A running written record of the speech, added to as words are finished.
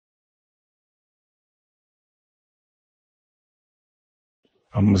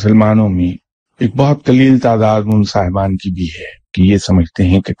ہم مسلمانوں میں ایک بہت قلیل تعداد ان صاحبان کی بھی ہے کہ یہ سمجھتے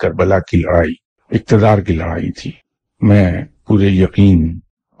ہیں کہ کربلا کی لڑائی اقتدار کی لڑائی تھی۔ میں پورے یقین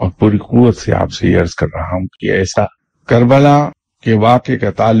اور پوری قوت سے آپ سے عرض کر رہا ہوں کہ ایسا کربلا کے واقعے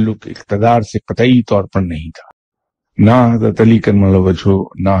کا تعلق اقتدار سے قطعی طور پر نہیں تھا۔ نہ حضرت علی کرم اللہ وجہہ،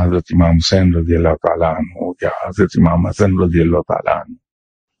 نہ حضرت امام حسین رضی اللہ تعالیٰ عنہ یا حضرت امام حسن رضی اللہ تعالیٰ عنہ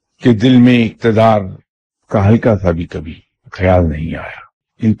کے دل میں اقتدار کا ہلکا سا بھی کبھی خیال نہیں آیا۔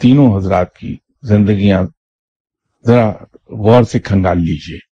 ان تینوں حضرات کی زندگیاں ذرا غور سے کھنگال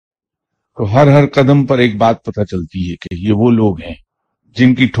لیجئے تو ہر قدم پر ایک بات پتہ چلتی ہے کہ یہ وہ لوگ ہیں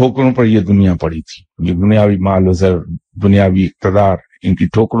جن کی ٹھوکروں پر یہ دنیا پڑی تھی۔ یہ دنیاوی مال و زر، دنیاوی اقتدار ان کی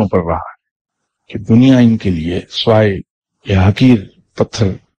ٹھوکروں پر رہا ہے کہ دنیا ان کے لیے سوائے یا حقیر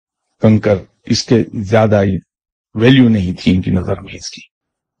پتھر کنکر اس کے زیادہ ویلیو نہیں تھی ان کی نظر میں اس کی۔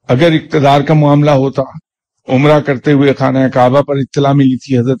 اگر اقتدار کا معاملہ ہوتا، عمرہ کرتے ہوئے خانہ کعبہ پر اطلاع ملی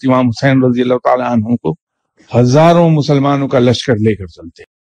تھی حضرت امام حسین رضی اللہ تعالیٰ عنہ کو، ہزاروں مسلمانوں کا لشکر لے کر چلتے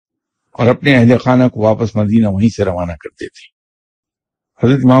اور اپنے اہل خانہ کو واپس مدینہ وہیں سے روانہ کرتے تھے۔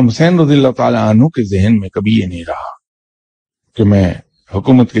 حضرت امام حسین رضی اللہ تعالیٰ عنہ کے ذہن میں کبھی یہ نہیں رہا کہ میں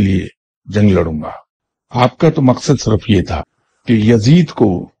حکومت کے لیے جنگ لڑوں گا۔ آپ کا تو مقصد صرف یہ تھا کہ یزید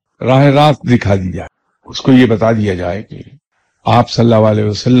کو راہ راست دکھا دی جائے، اس کو یہ بتا دیا جائے کہ آپ صلی اللہ علیہ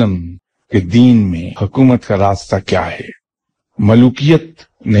وسلم کے دین میں حکومت کا راستہ کیا ہے۔ ملوکیت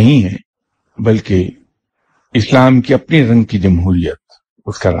نہیں ہے بلکہ اسلام کی اپنے رنگ کی جمہوریت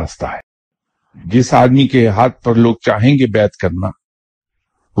اس کا راستہ ہے۔ جس آدمی کے ہاتھ پر لوگ چاہیں گے بیعت کرنا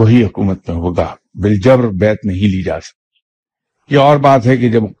وہی حکومت میں ہوگا، بالجبر بیعت نہیں لی جا سکتی۔ یہ اور بات ہے کہ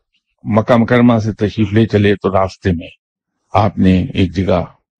جب مکہ مکرمہ سے تشریف لے چلے تو راستے میں آپ نے ایک جگہ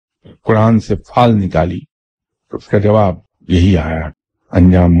قرآن سے فال نکالی تو اس کا جواب یہی آیا،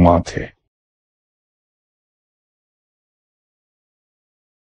 انجام موت ہے۔